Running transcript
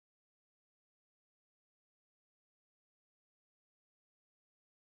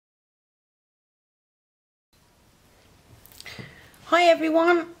Hi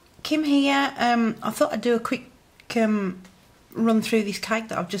everyone, Kim here. I thought I'd do a quick run through this cake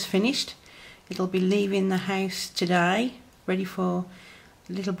that I've just finished. It'll be leaving the house today, ready for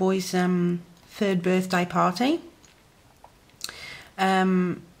the little boy's third birthday party.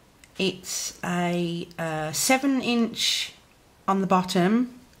 It's a 7-inch on the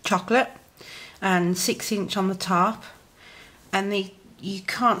bottom chocolate and 6-inch on the top, and you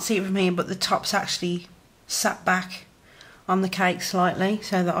can't see it from here, but the top's actually sat back on the cake slightly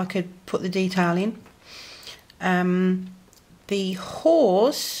so that I could put the detail in. The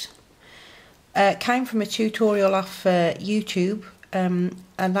horse came from a tutorial off YouTube,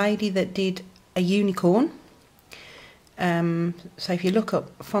 a lady that did a unicorn. So if you look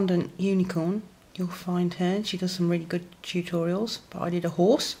up fondant unicorn, you'll find her. She does some really good tutorials, but I did a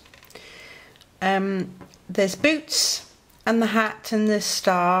horse. There's boots and the hat and the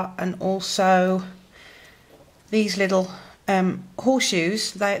star, and also these little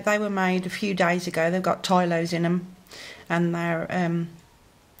horseshoes. They were made a few days ago. They've got tylos in them, and they're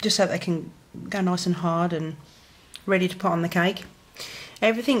just so they can go nice and hard and ready to put on the cake.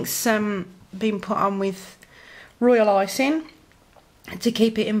 Everything's been put on with royal icing to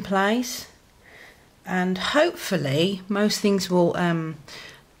keep it in place, and hopefully most things will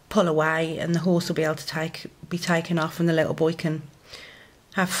pull away and the horse will be able to be taken off, and the little boy can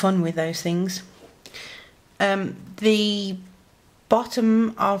have fun with those things. The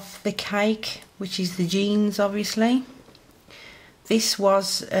bottom of the cake, which is the jeans, obviously, this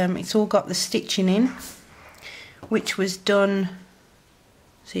was it's all got the stitching in, which was done,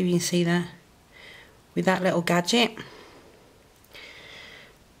 see if you can see that, with that little gadget.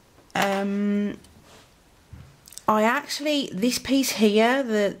 I actually, this piece here,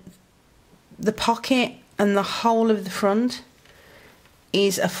 the pocket and the whole of the front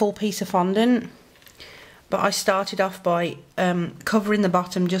is a full piece of fondant, but I started off by covering the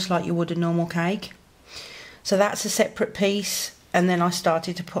bottom just like you would a normal cake. So that's a separate piece, and then I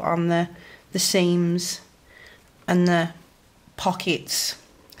started to put on the seams and the pockets,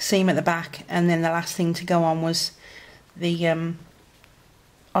 seam at the back, and then the last thing to go on was the I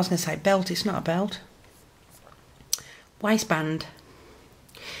was going to say belt, it's not a belt, waistband.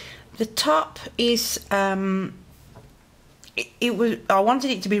 The top is it was, I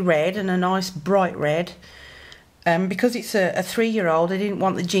wanted it to be red, and a nice bright red, because it's a 3-year-old. I didn't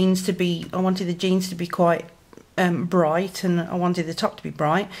want the jeans to be, I wanted the jeans to be quite bright, and I wanted the top to be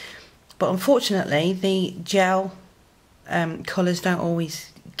bright, but unfortunately the gel colours don't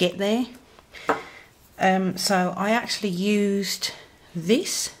always get there. So I actually used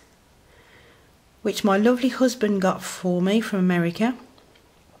this, which my lovely husband got for me from America.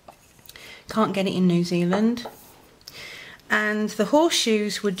 Can't get it in New Zealand. And the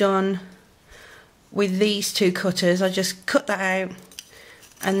horseshoes were done with these two cutters. I just cut that out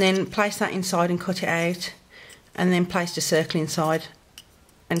and then placed that inside and cut it out, and then placed a circle inside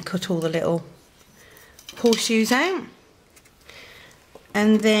and cut all the little horseshoes out.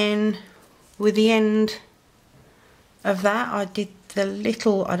 And then with the end of that, I did the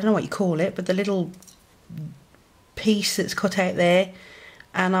little, I don't know what you call it, but the little piece that's cut out there.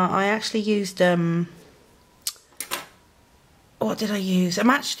 And I actually used, what did I use? A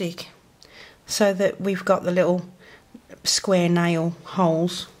matchstick, so that we've got the little square nail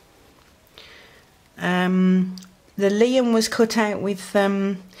holes. The Liam was cut out with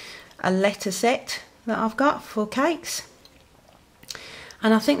a letter set that I've got for cakes.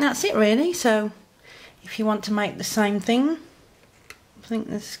 And I think that's it really. So if you want to make the same thing, I think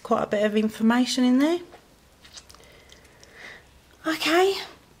there's quite a bit of information in there. Okay,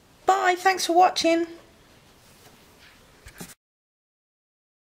 bye, thanks for watching.